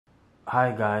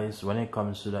Hi guys, when it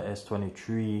comes to the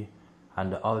S23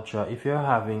 and the Ultra, if you're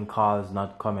having calls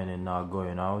not coming in or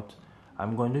going out,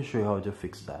 I'm going to show you how to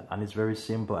fix that, and it's very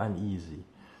simple and easy.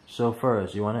 So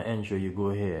first, you want to ensure you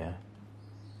go here,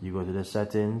 you go to the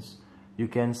settings, you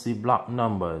can see block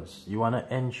numbers. You want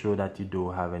to ensure that you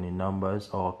don't have any numbers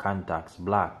or contacts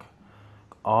black,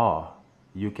 or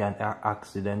you can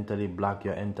accidentally block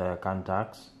your entire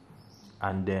contacts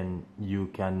and then you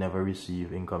can never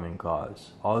receive incoming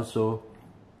calls. Also,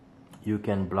 you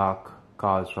can block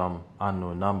calls from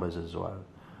unknown numbers as well.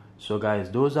 So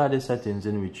guys, those are the settings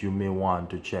in which you may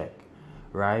want to check,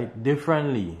 right?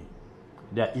 Differently,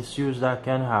 there are issues that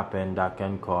can happen that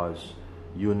can cause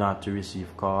you not to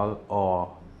receive call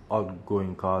or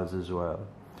outgoing calls as well.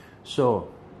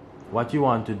 So what you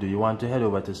want to do, you want to head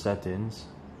over to settings,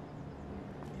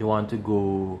 you want to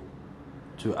go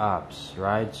to apps,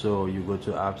 right? So you go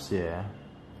to apps here,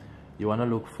 you want to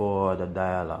look for the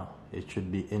dialer. It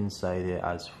should be inside here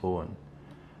as phone.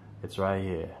 It's right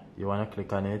here. You want to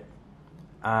click on it,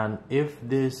 and if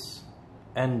this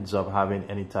ends up having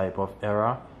any type of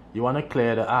error, you want to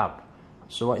clear the app.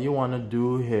 So what you want to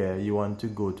do here, you want to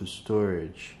go to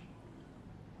storage,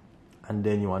 and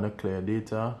then you want to clear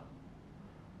data,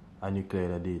 and you clear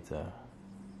the data.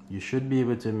 You should be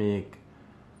able to make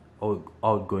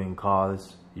outgoing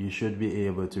calls. You should be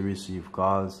able to receive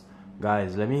calls.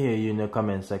 Guys, let me hear you in the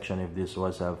comment section if this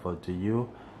was helpful to you,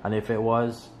 and if it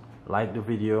was, like the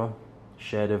video,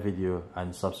 share the video,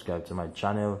 and subscribe to my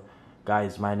channel.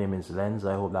 Guys, my name is Lenz.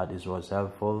 I hope that this was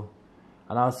helpful,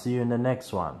 and I'll see you in the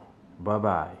next one. Bye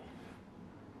bye.